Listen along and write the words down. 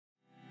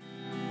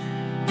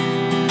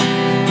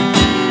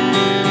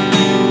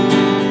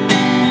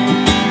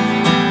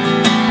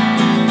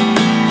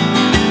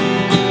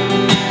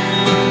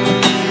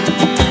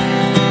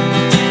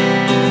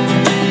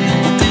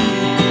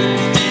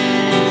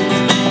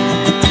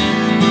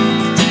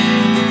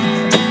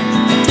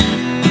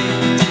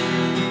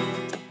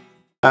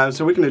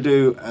So we're going to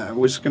do,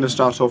 we're just going to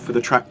start off with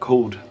a track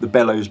called The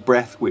Bellows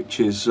Breath, which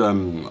is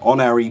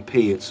on our EP.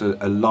 It's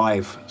a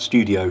live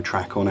studio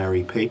track on our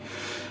EP.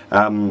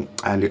 And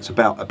it's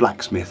about a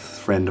blacksmith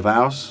friend of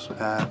ours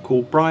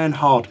called Bryan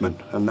Halsey,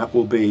 and that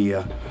will be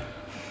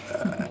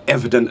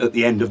evident at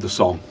the end of the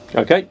song.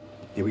 Okay.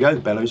 Here we go,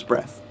 The Bellows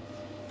Breath.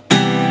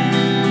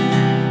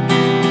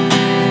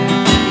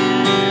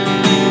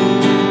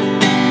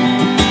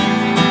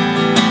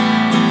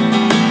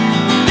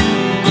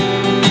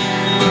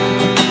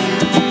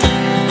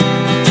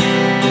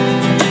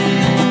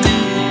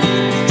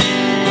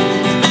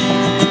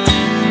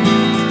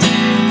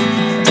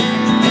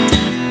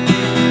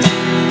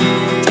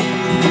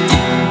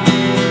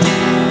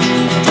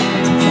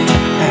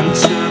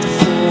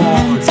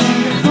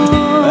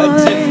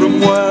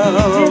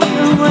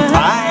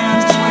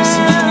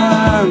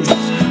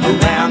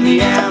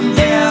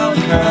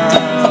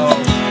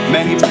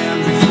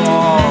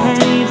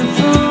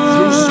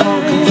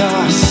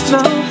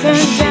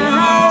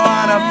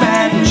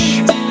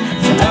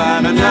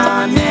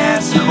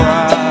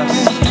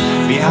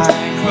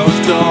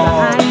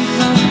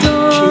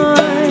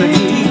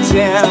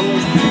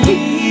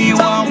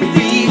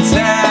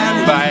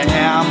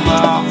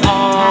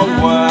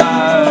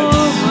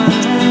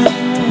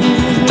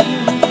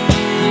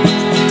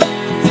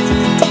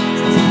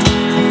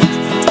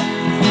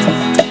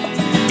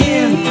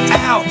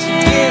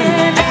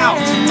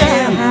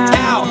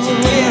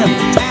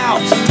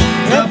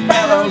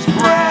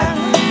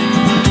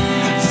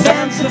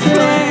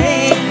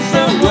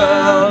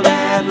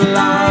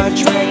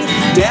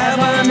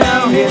 Never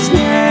know his name.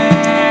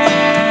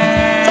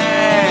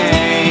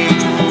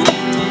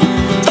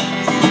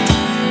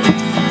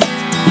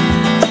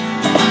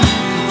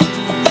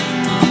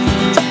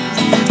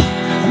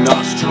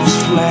 Nostrils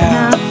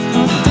flare,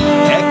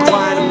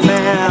 equine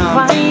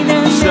man,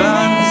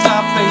 turns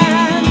up the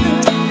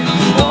heat,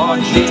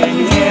 forging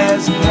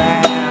his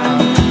plan.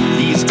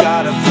 He's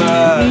got a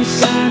verse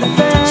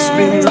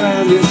spinning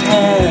round his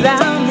head,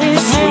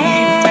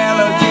 sweet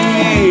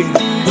melody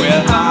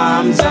with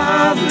arms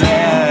of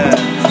lead.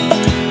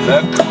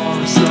 The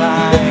chorus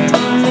line,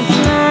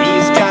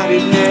 he's got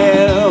it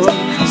nailed.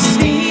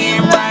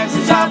 Steam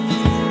rises up,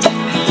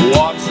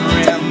 water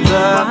in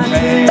the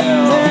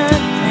pail.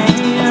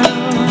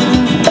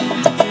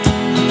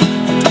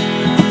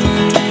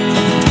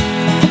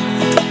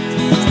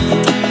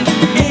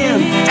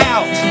 In,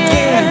 out,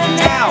 in,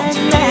 out,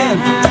 in,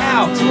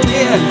 out,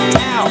 in,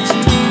 out.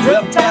 The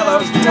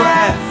bellows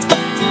breath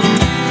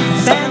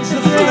fans the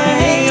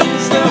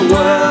flames, the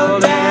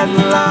world at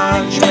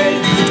large may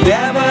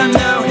never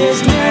know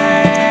his name.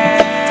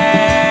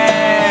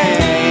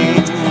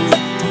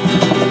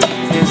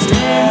 His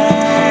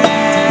name.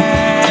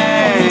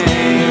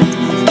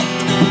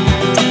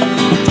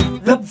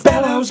 The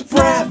bellows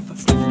breath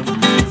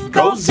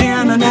goes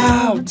in and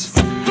out,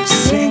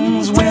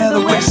 sings with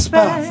a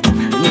whisper,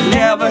 you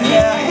never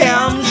hear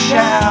him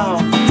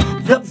shout.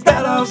 The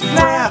bellows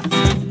breath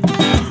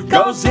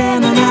goes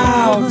in and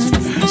out,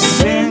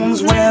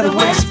 sings with a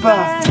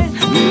whisper,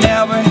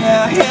 never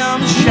hear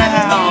him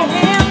shout.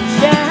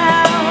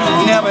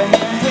 Never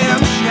hear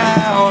him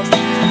shout.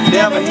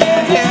 Never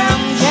hear him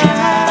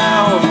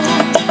shout.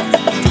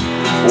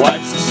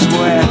 Wipes the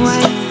sweat,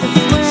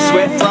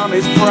 sweat from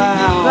his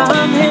brow.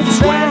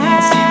 21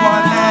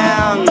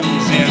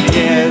 hands in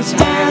his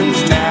hands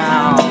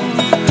now.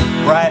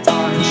 Bright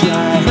orange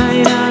light,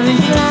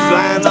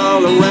 flying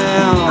all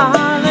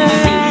around.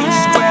 Feet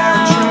square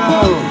and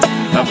true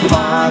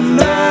upon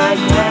the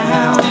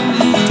ground.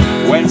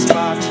 When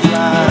sparks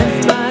fly,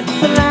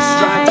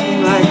 striking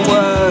like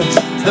words,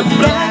 the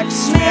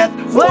blacksmith,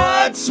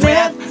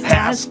 wordsmith,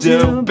 has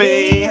to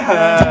be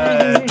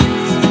heard.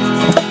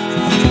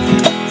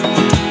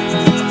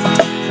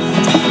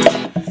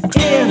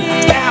 In,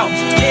 out,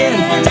 in,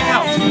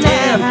 out,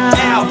 in,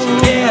 out,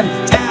 in,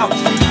 out.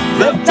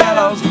 The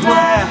bellows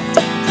breath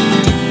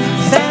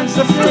fans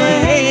the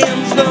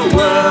flames, the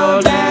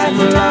world at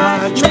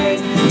large may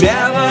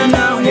never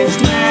know his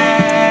name.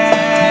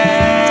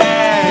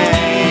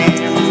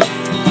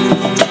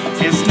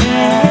 His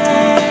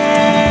name.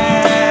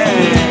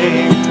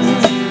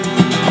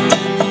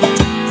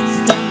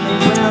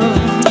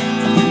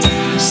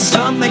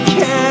 Some they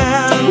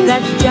can,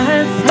 that's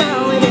just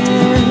how it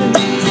is.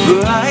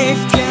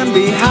 Life can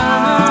be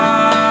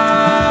hard,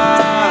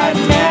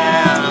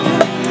 man.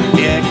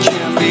 It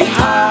can be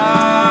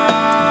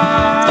hard,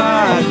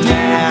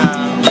 man.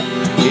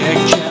 It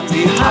can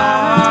be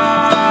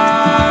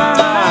hard,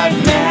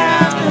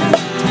 man.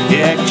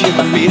 It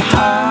can be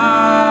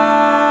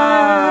hard,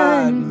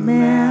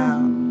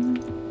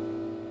 man.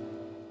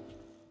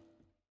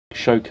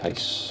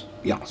 Showcase,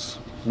 Yes.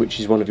 which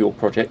is one of your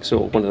projects,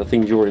 or one of the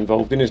things you're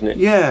involved in, isn't it?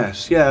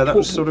 Yes, yeah, that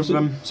was sort of...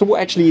 So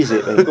what actually is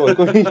it then? Go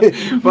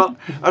on. Well,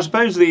 I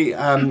suppose the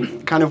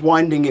kind of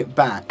winding it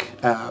back,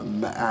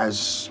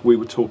 as we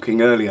were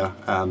talking earlier,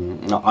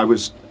 I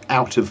was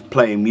out of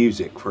playing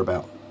music for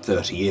about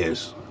 30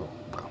 years. Well,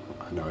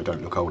 know I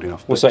don't look old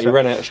enough. What's that? You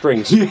ran out of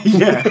strings.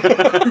 Yeah,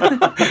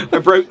 I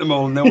broke them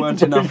all, and there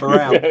weren't enough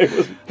around.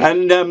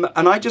 And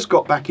I just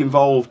got back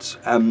involved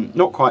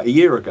not quite a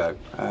year ago,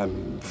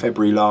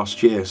 February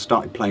last year.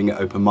 Started playing at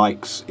open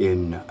mics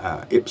in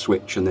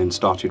Ipswich, and then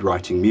started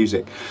writing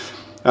music.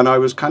 And I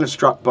was kind of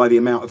struck by the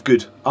amount of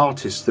good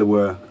artists there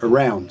were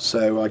around.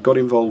 So I got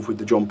involved with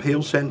the John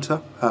Peel Centre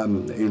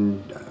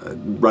in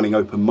running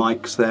open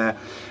mics there.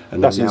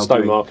 And that's in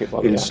Stowe Market,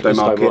 by the way. In Stowe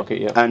Market,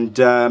 yeah. And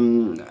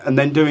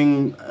then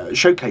doing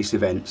showcase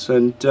events.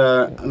 And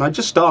I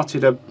just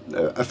started a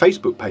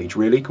Facebook page,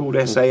 really, called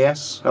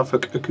SAS,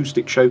 Suffolk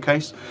Acoustic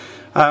Showcase,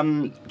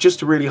 just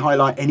to really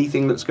highlight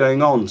anything that's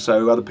going on.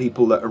 So other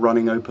people that are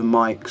running open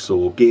mics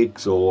or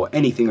gigs or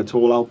anything at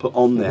all, I'll put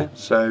on there.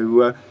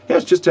 So yeah,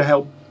 it's just to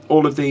help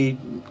all of the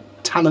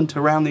talent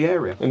around the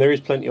area. And there is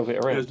plenty of it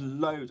around. There's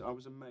loads. I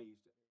was amazed.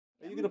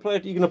 Are you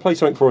going to play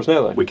something for us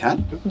now, though? We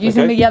can.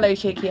 Using the yellow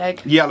shaky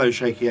egg. Yellow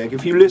shaky egg.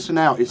 If you listen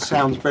out, it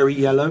sounds very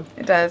yellow.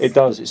 It does. It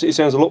does. It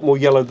sounds a lot more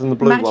yellow than the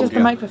blue one. Matches the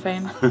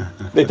microphone.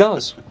 It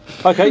does.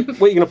 Okay,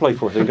 what are you going to play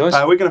for us then, guys?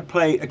 We're going to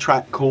play a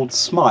track called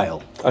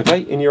Smile.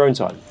 Okay, in your own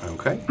time.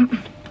 Okay.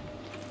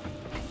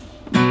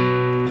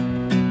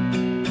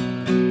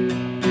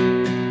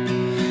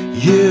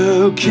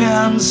 You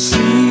can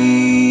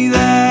see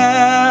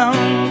them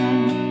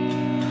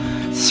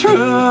through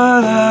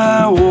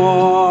the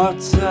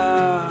water.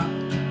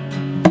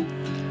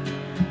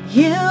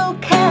 You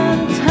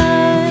can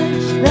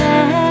touch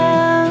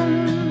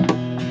them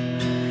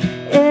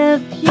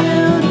if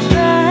you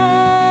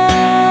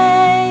try.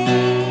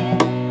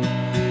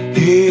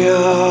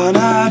 You're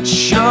not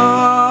sure,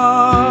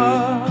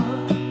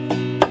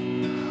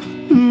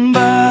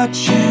 but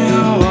you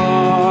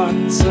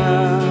ought to.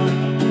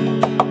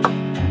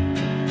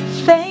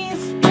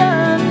 Face the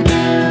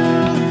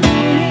music.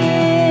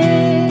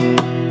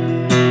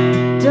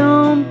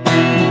 Don't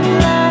be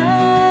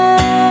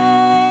blind.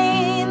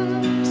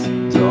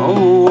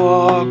 Don't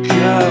walk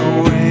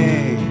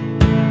away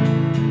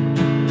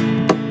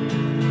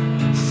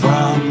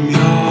from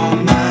your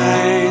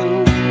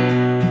mind.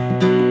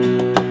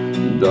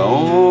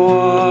 Don't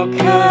walk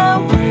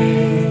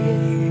away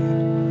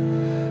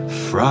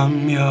from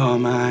your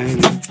mind.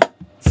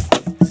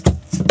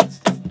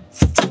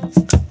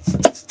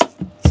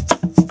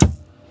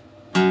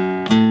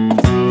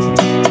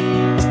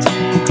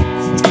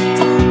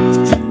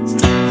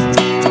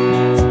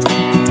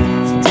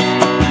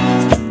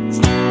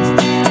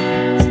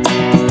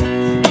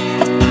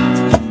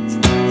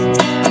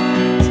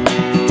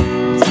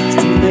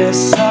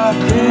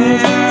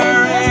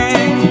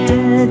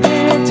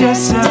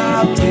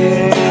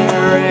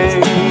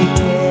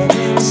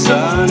 Disappearing,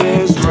 sun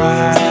is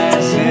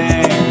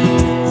rising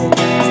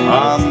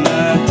on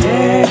the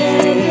day,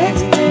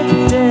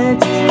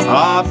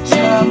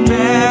 optimistic,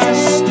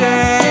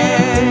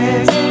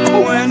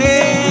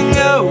 winning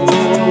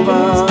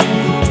over,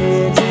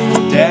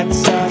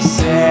 debts are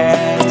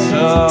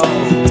settled,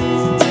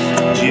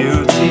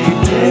 duty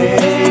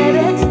paid,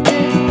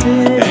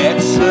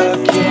 it's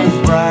looking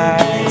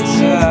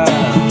brighter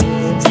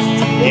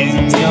in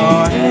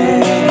your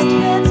head,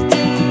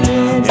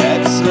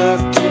 it's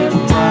looking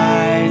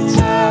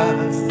brighter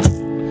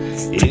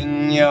in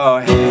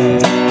your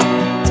head.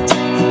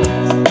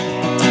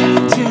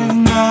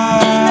 Deny,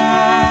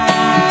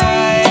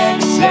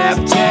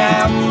 accept,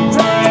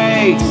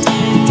 embrace,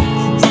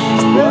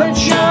 put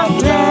your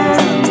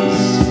plans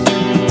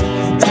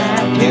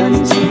back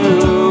into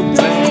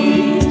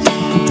place.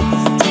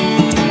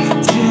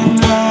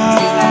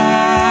 Deny,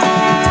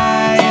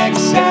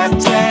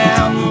 accept,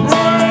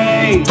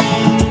 embrace,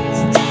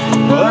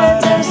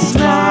 put a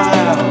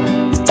smile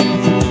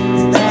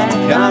back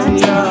on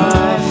your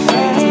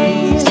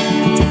face.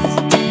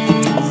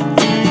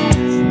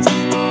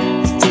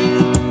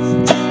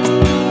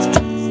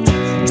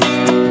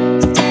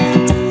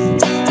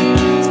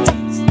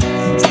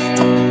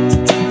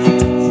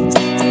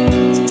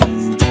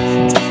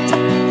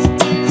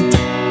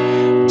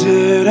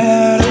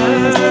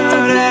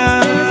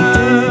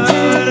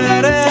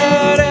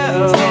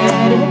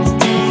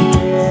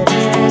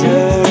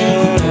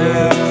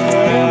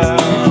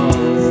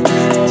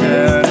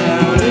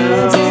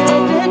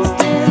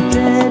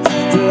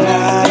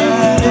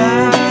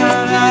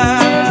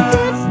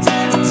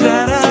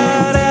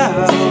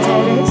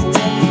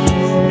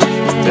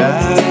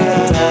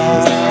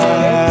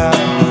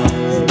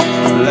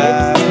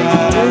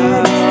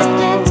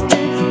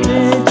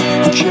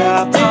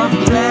 Job of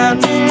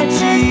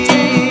plenty,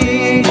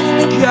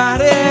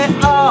 got it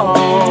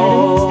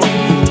all.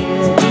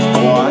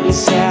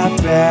 Once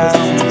half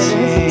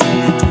empty,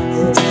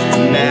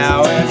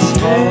 now it's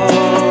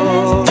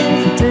full.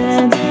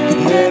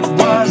 It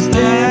was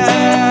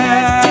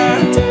there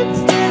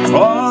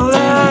all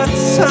the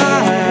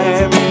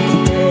time.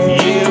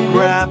 You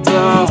grabbed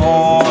the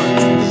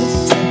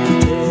horns,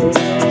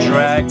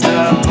 dragged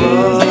the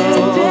bull.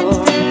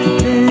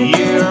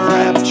 You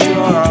wrapped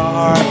your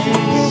arms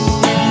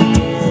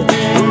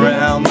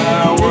around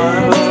the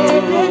world.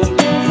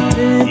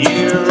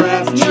 You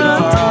wrapped your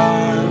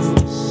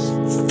arms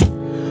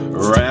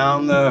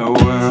around the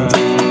world.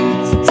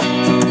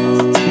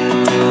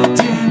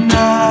 Deny,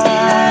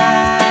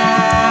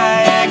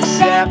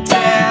 accept,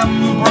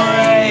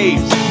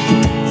 embrace.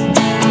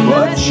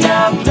 Put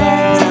your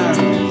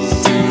plans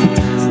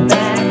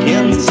back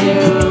into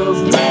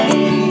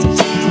place.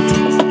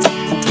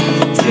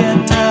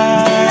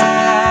 Deny,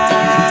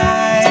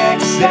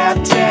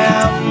 accept,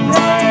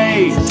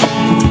 embrace.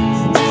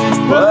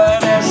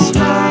 Put a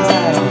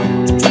smile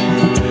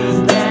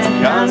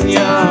back on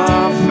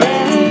your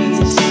face.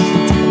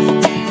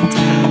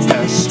 A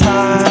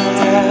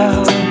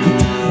smile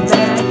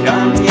back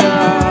on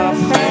your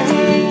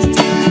face.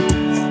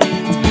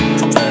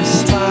 A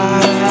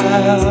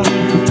smile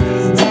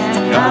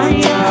back on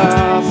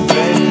your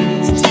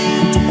face.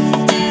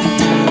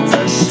 A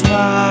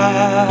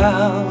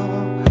smile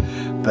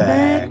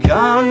back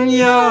on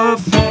your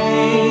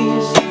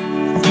face.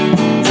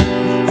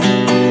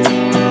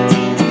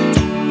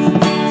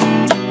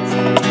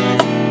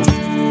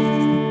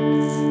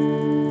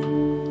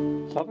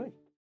 Lovely.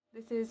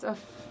 This is off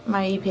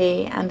my EP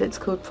and it's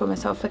called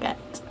Promise I'll Forget.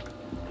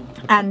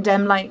 And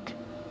like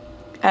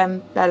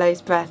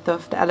Bellow's Breath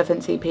off the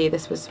Elephants EP,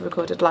 this was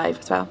recorded live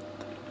as well.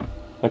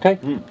 Okay.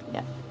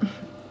 Yeah.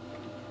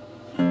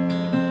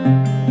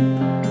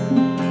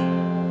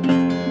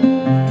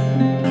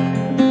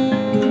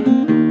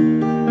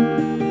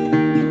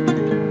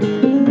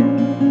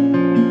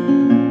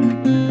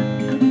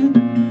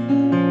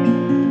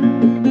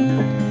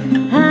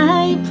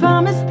 I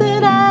promise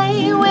that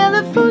I will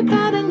have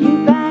forgotten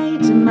you by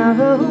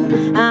tomorrow.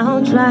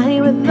 I'll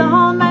try with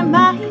all my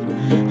might.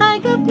 I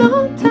got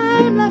no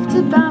time left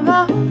to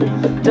borrow.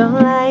 Don't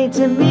lie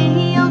to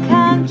me, oh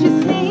can't you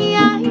see?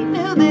 I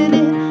knew that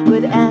it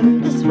would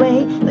end this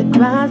way. The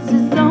grass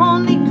is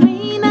only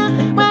greener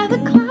where the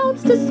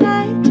clouds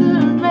decide to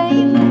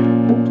rain.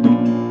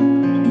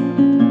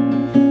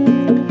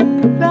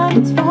 But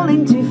it's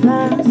falling too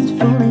fast,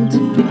 falling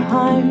too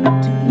hard.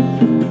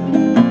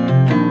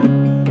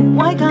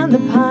 Why can't the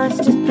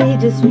past just be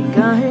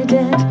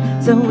disregarded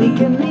so we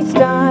can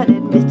restart?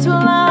 Admit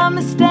all our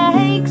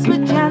mistakes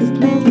were just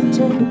missed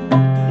too,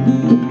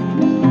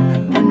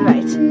 and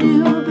write a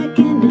new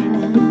beginning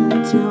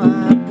into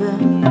our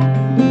book.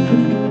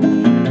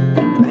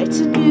 Write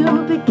a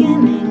new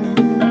beginning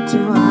into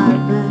our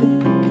book.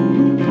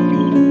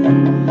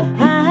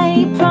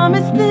 I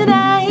promise that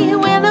I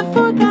will have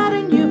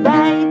forgotten you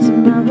by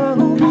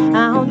tomorrow.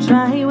 I'll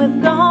try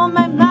with all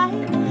my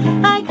might.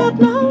 I got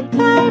no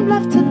time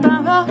left to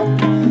borrow.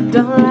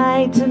 Don't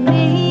lie to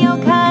me, oh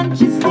can't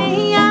you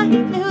see? I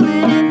knew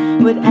that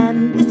it would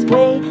end this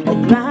way. The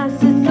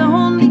grass is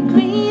only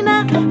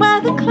greener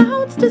where the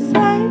clouds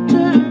decide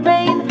to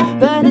rain.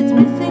 But it's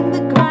missing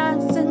the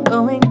grass and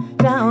going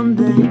down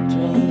the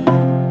drain.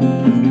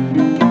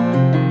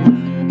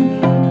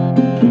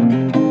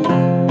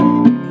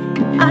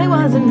 I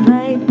wasn't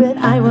right, but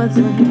I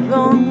wasn't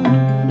wrong.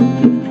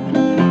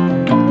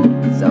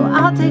 So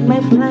I'll take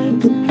my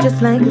flight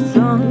just like a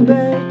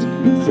songbird,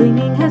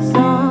 singing her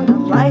song.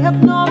 I'll fly up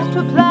north to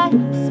a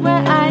place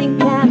where I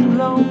can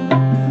roam.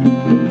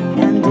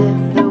 And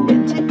if the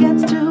winter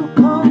gets too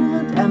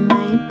cold, I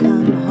might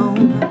come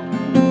home.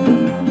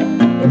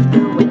 If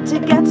the winter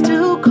gets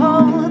too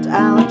cold,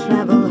 I'll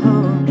travel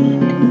home.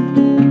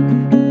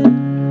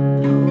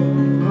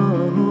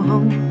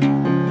 Home.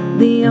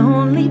 The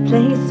only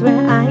place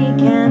where I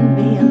can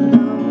be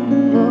alone.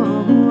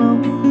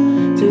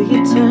 Till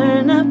you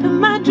turn up in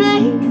my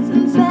dreams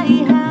and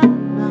say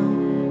hello,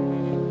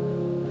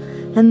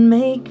 and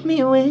make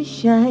me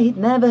wish I'd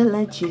never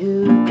let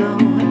you go.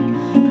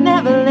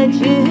 Never let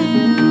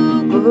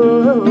you go.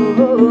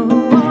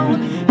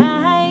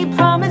 I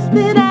promise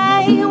that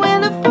I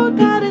will have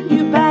forgotten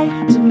you by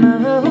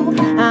tomorrow.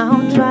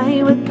 I'll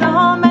try with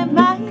all my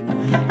might.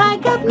 I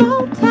got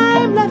no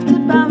time left to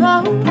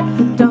borrow.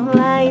 Don't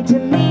lie to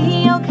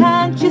me, oh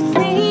can't you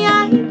see?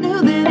 I knew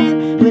that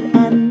it would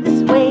end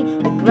this way.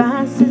 The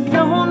grass is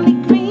only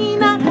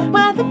greener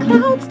where the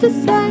clouds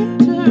decide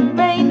to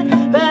rain.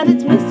 But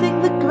it's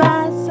missing the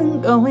grass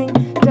and going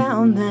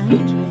down the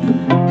drain.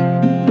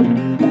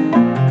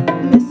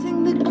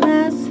 Missing the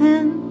grass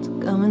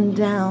and going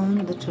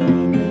down the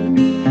drain.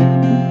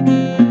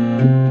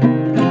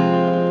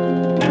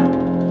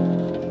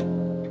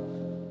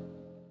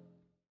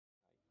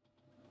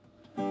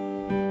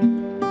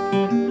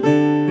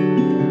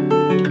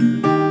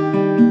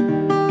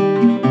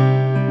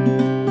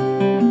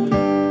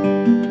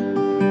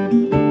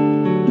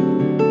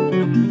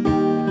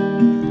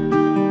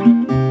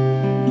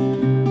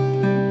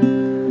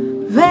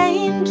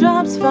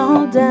 Raindrops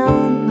fall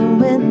down the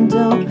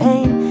window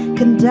pane,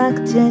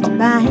 conducted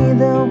by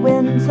the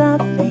winds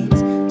of fate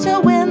to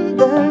win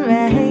the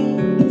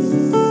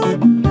race.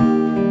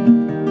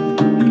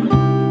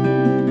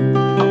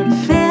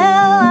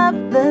 Fill up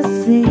the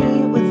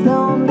sea with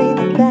only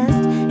the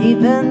best.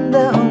 Even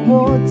the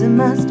water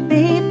must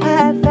be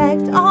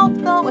perfect,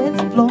 although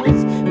its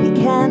flaws we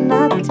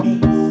cannot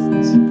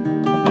taste.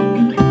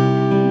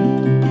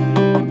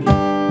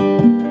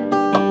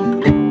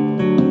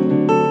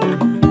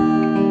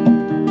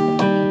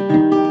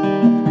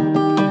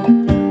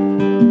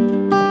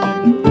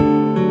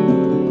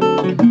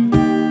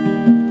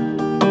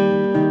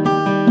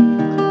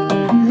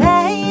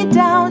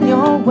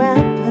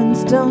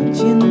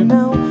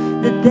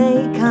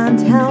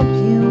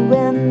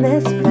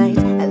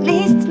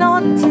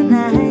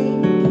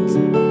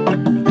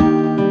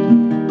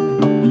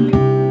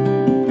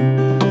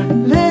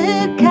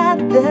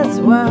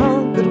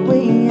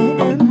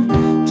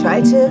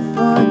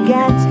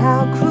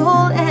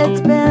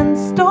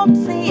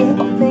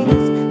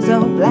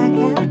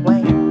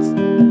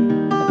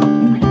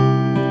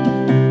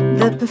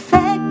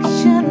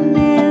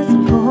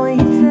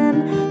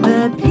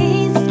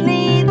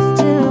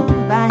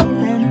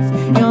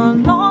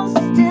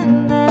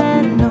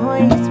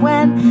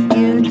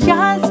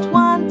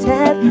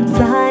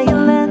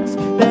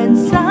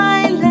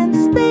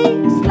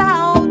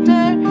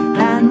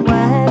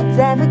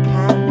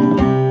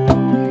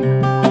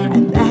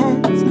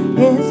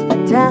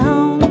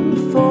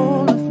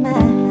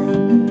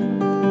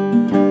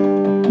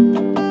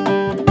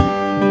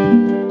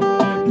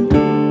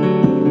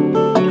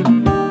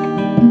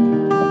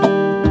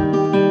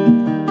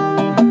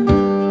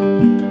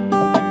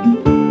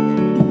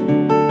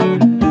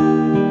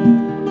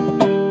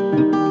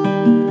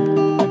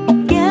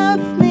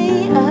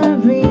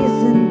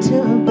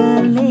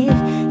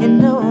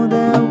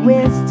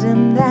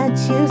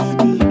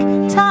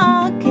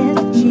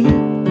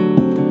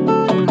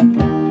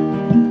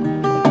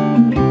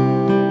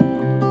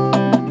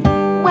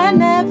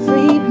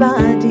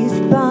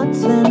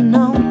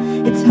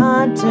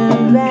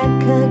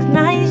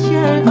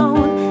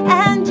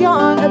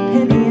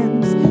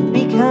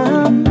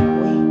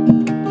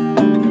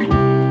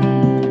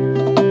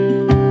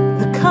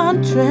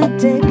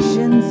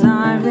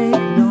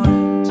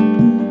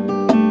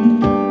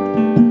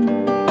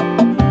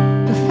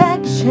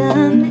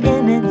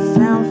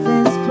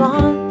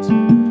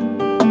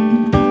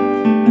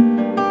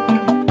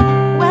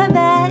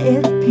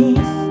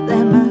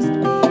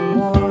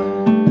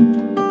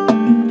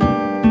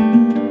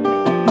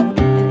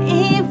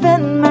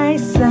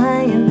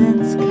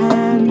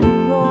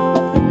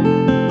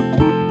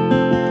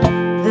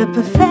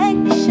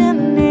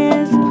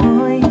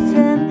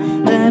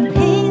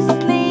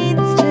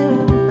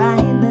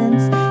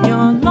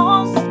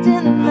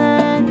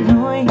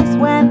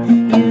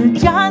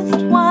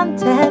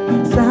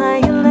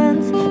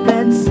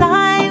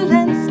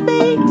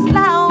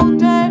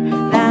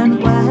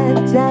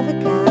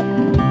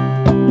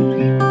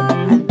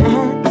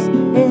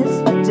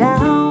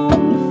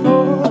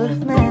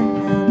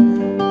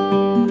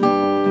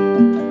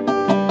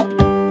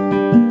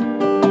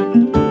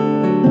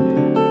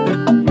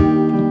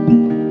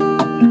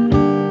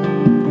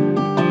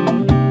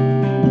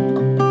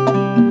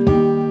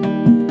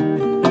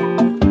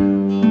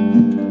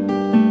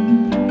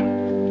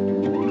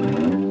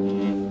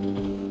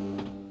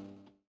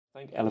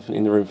 elephant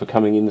in the room, for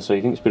coming in this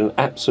evening. It's been an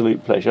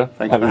absolute pleasure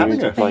Thanks for having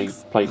you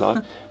us. play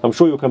live. I'm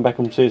sure you'll come back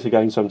and see us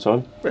again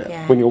sometime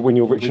Yeah. when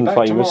you're rich and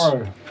famous.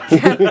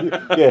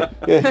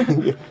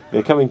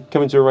 yeah. Coming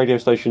to a radio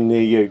station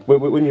near you.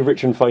 When you're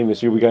rich and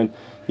famous, you'll be going,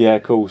 yeah,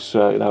 of course.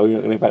 No, we're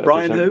not going to back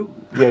Bryan who?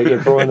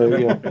 Yeah, Bryan who.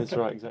 Yeah, that's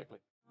right, exactly.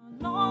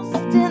 Lost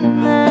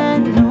in the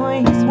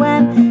noise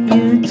when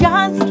you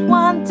just